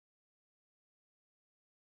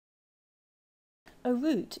A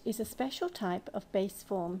root is a special type of base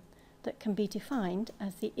form that can be defined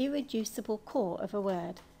as the irreducible core of a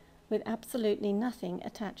word, with absolutely nothing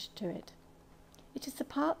attached to it. It is the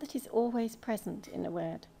part that is always present in a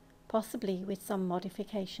word, possibly with some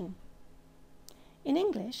modification. In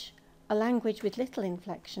English, a language with little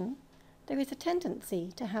inflection, there is a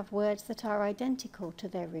tendency to have words that are identical to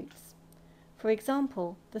their roots. For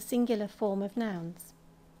example, the singular form of nouns.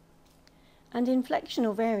 And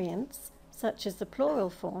inflectional variants, such as the plural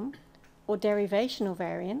form, or derivational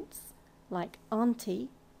variants, like Auntie,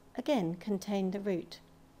 again contain the root.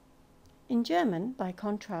 In German, by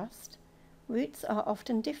contrast, roots are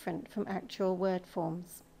often different from actual word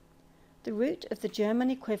forms. The root of the German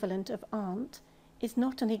equivalent of aunt is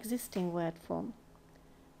not an existing word form.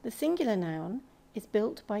 The singular noun is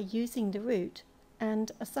built by using the root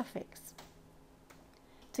and a suffix.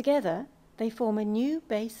 Together, they form a new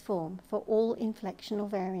base form for all inflectional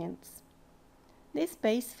variants. This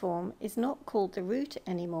base form is not called the root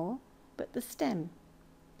anymore, but the stem.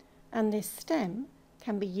 And this stem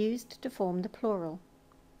can be used to form the plural.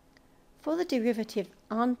 For the derivative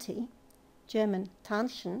Auntie, German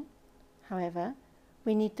Tantchen, however,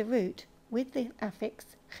 we need the root with the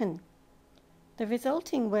affix chen. The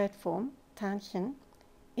resulting word form, Tantchen,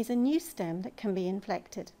 is a new stem that can be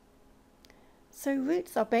inflected. So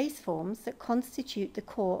roots are base forms that constitute the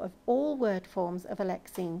core of all word forms of a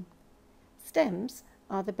lexeme. Stems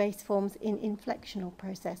are the base forms in inflectional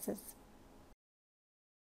processes.